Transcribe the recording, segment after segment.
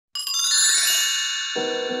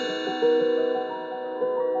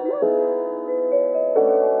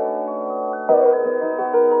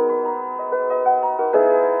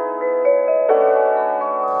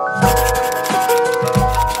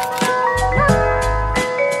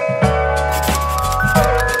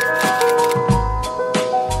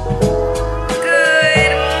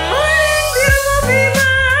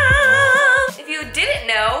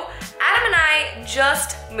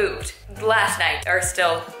Moved last night, are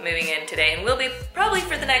still moving in today, and will be probably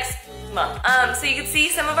for the next month. So you can see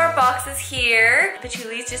some of our boxes here.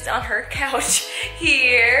 Patchouli's just on her couch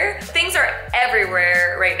here. Things are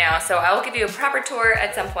everywhere right now, so I will give you a proper tour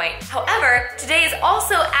at some point. However, today is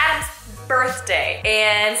also Adam's birthday,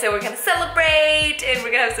 and so we're gonna celebrate and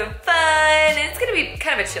we're gonna have some fun, and it's gonna be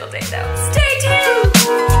kind of a chill day though. Stay tuned!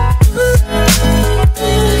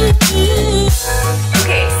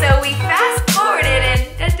 Okay, so we fast forwarded and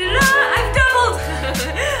I've doubled!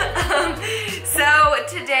 So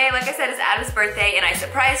today, like I said, is Adam's birthday, and I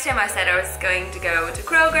surprised him. I said I was going to go to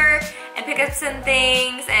Kroger and pick up some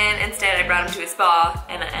things, and instead I brought him to a spa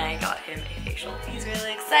and I got him a facial. He's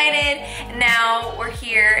really excited. And now we're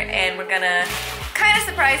here and we're gonna kind of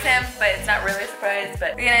surprise him, but it's not really a surprise,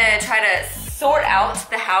 but we're gonna try to sort out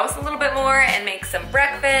the house a little bit more and make some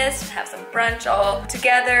breakfast and have some brunch all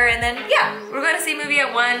together, and then yeah, we're gonna see a movie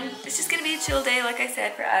at 1. It's just gonna be a chill day, like I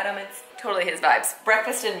said, for Adam. It's totally his vibes.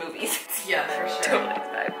 Breakfast and movies. Yeah, for sure. Totally his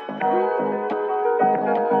vibe.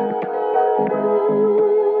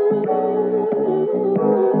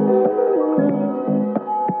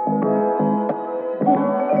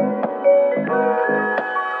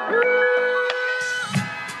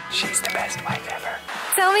 She's the best wife ever.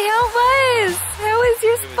 Tell me how it was. How was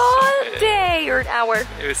your spa day or hour?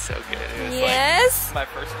 It was so good. It was Yes. like my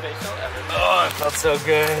first facial ever. Oh, it felt so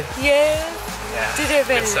good. Yes. Yeah. Did it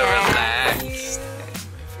It's so relaxed.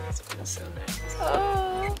 Yeah. So nice.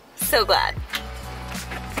 Oh, so glad.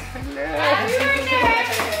 Happy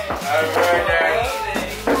birthday!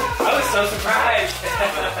 I was so surprised.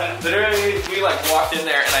 Literally, we like walked in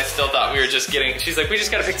there and I still thought we were just getting, she's like, we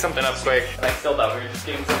just gotta pick something up quick. And I still thought we were just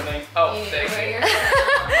getting something. Oh, thank you.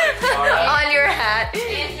 On your hat.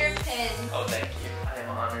 And your pin. Oh, thank you. I am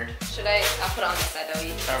honored. I'll put it on this side though.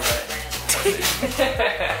 You Alright.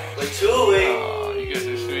 With 2 weeks. Oh, you guys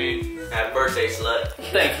are sweet. Happy birthday, slut.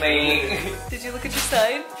 Thanks, man. Did you look at your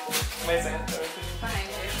side? My Santa. behind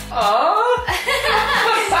you. Aww.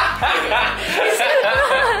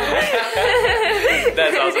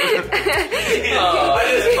 That's awesome. I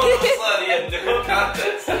just called him a slut. He had no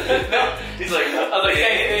context. No. He's like, I was like,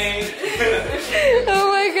 hey.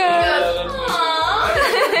 Oh my god.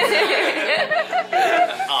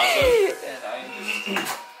 Awesome. And I'm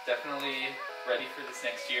just definitely ready for this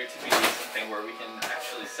next year to be something where we can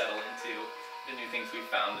actually settle into the new things we've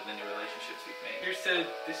found and the new relationships we've made. Here's to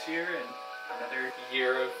this year and another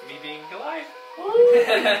year of me being alive. Woo!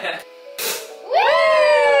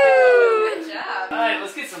 Good job. Alright,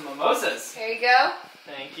 let's get some mimosas. Here you go.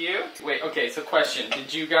 Thank you. Wait, okay, so question.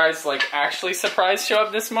 Did you guys like actually surprise show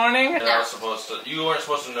up this morning? I was supposed to, you weren't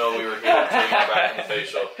supposed to know we were here until you got back from the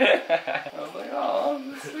facial. I was like, oh,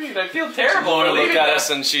 that's sweet. I feel terrible. Lauren for looked leaving at that. us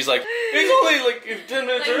and she's like, it's only like 10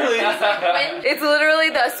 minutes early. It's literally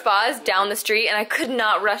the spa's down the street, and I could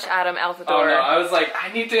not rush Adam out the door. Oh no, I was like,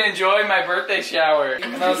 I need to enjoy my birthday shower.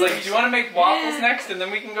 And I was like, do you want to make waffles next and then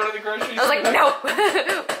we can go to the grocery store? I was like,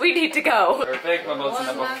 no, we need to go. Perfect, mimosa One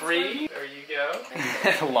number last 3. There you go.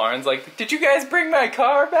 Lauren's like, did you guys bring my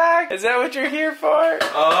car back? Is that what you're here for?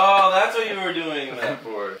 Oh, that's what you were doing that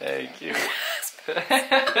for. Thank you.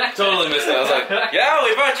 Totally missed it. I was like, yeah,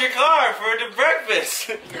 we brought your car for the breakfast.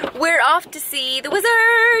 We're off to see the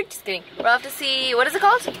wizard. Just kidding. We're off to see, what is it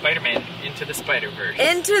called? Spider-Man Into the Spider-Verse.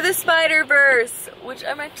 Into the Spider-Verse, which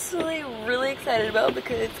I'm actually really excited about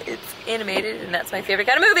because it's animated and that's my favorite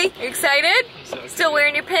kind of movie. You excited? So Still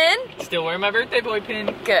wearing your pin? Still wearing my birthday boy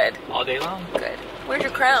pin Good, all day long. good. Where's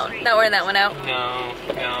your crown? Not wearing that one out.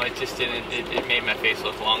 No, it just didn't. It made my face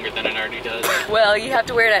look longer than it already does. Well, you have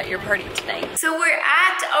to wear it at your party tonight. So we're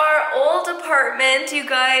at our old apartment, you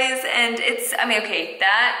guys, and it's, I mean, okay,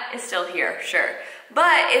 that is still here, sure.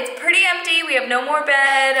 But it's pretty empty. We have no more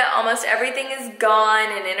bed. Almost everything is gone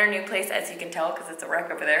and in our new place, as you can tell, because it's a wreck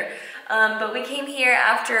over there. But we came here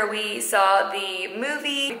after we saw the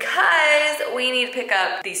movie because we need to pick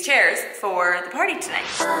up these chairs for the party tonight.